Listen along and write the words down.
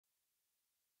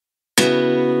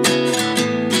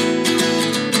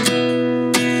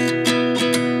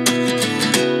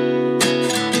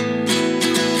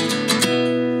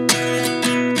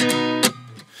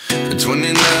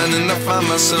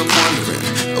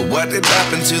what did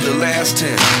happen to the last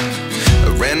 10? I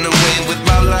ran away with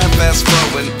my life, fast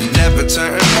forward, never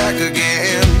turn back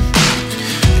again.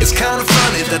 It's kinda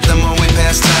funny that the more we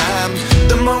pass time,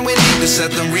 the more we need to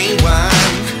set the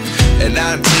rewind. And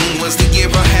 19 was the year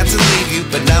I had to leave you,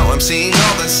 but now I'm seeing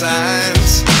all the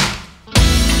signs.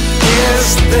 Is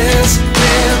this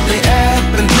really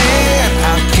happening?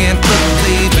 I can't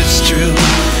believe it's true.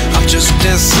 I'm just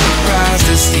as surprised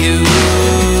as you.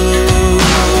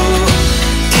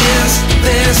 Is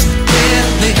this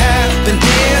really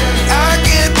happening? I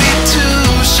can't be too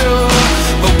sure,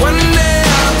 but one day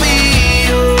I'll be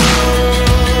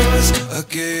yours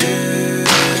again.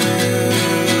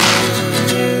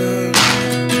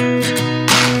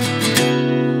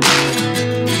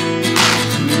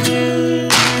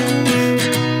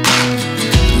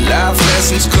 Life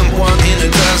lessons come one in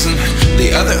a dozen. The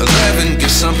other 11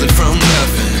 get something from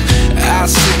nothing. I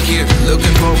sit here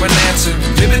looking for an answer.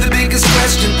 Maybe the biggest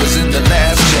question was in the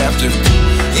last chapter.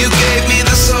 You gave me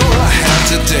the soul I have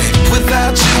today.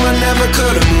 Without you I never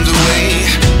could have moved away.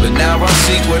 But now I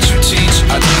see what you teach.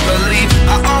 I do believe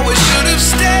I always should have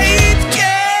stayed.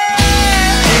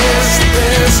 Yeah. Is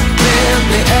this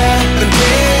really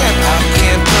happening? I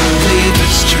can't believe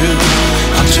it's true.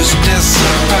 I'm just as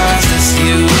surprised as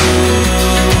you.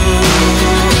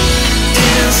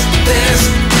 Is this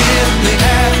really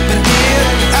happening?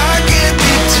 I can't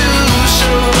be too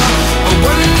sure, but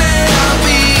one day I'll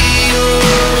be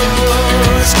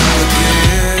yours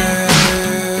again.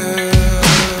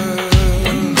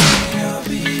 One day I'll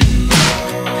be yours.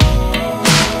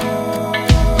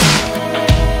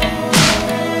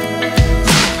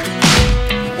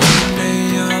 One day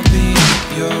I'll be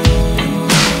yours.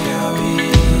 I'll be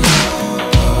yours.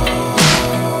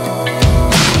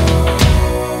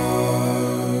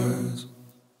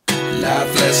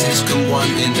 Life lessons come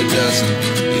one in a dozen.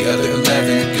 The other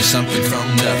 11 get something from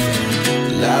nothing.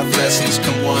 Life lessons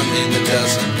come one in a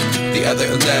dozen. The other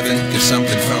 11 get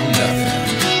something from nothing.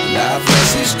 Life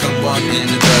lessons come one in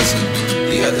a dozen.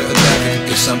 The other 11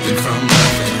 get something from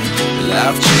nothing.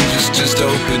 Life changes just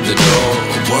open the door.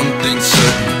 One thing's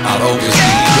certain, I'll always be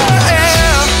yours.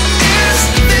 Is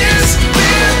this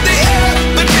really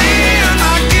happening?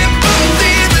 I can't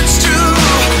believe it's true.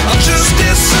 I'm just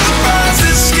as surprised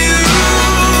as you.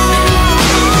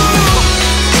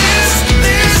 Is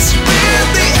this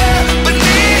really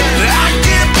happening? I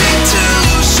can't be too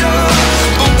sure,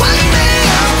 but one day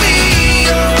I'll be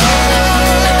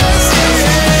yours.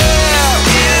 Yeah.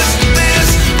 Is this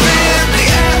really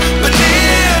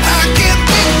happening? I can't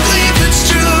believe it's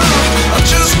true. I'm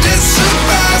just as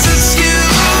surprised as you.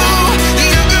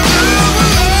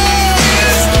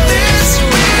 Is this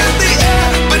really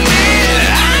happening?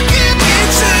 I can't be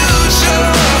too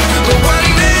sure, but one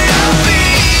day I'll be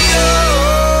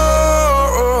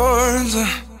yours.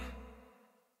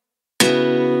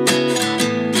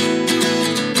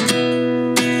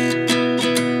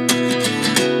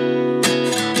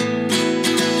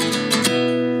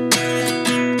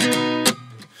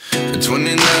 At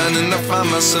 29 and I find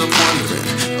myself wondering,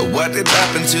 what did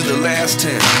happen to the last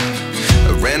 10?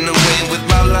 I ran away with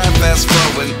my life, fast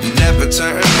forward, never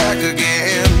turn back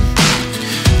again.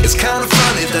 It's kinda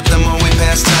funny that the more we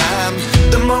pass time,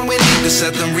 the more we need to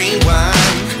set the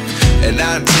rewind. And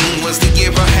 19 was the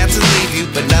year I had to leave you,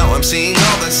 but now I'm seeing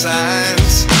all the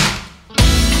signs.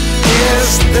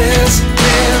 Is this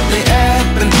really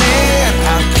happening?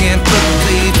 I can't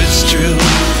believe it's true.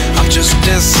 I'm just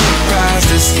as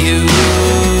surprised as you.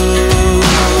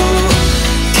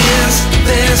 Is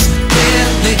this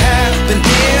really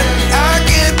happening? I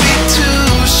can't be too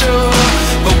sure,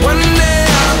 but one day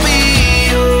I'll be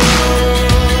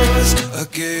yours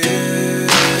again.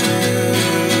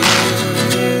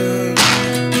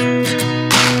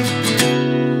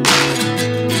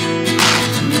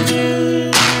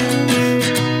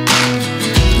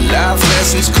 Life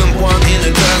lessons come one in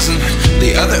a dozen.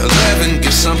 The other 11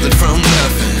 get something from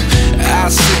nothing. I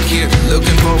sit here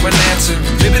looking for an answer.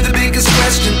 Maybe the biggest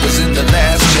question was in the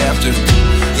last chapter.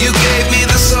 You gave me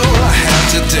the soul I have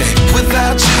today.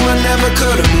 Without you I never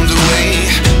could have moved away.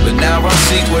 But now I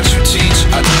see what you teach.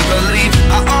 I do believe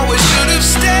I always should have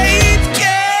stayed.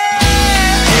 Yeah.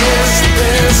 Is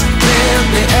this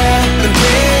really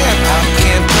happening? I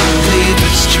can't believe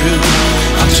it's true.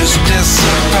 I'm just as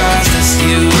surprised as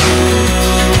you.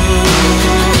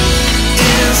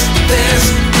 Is this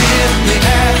really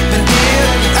happening?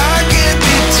 I can't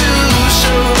be too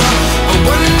sure, but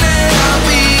one day I'll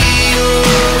be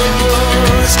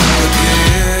yours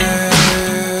again.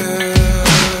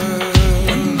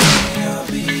 One day I'll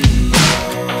be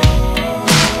yours.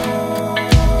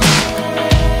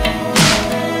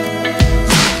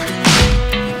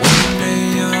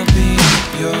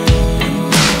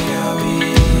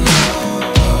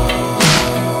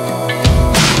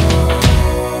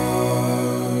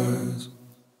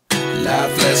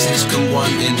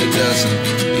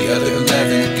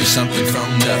 something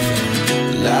from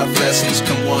nothing. Life lessons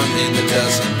come one in a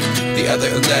dozen. The other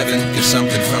 11 give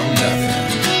something from nothing.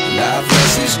 Life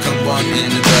lessons come one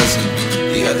in a dozen.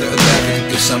 The other 11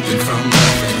 give something from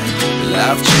nothing.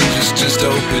 Life changes just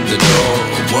open the door.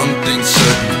 One thing's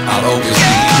certain, I'll always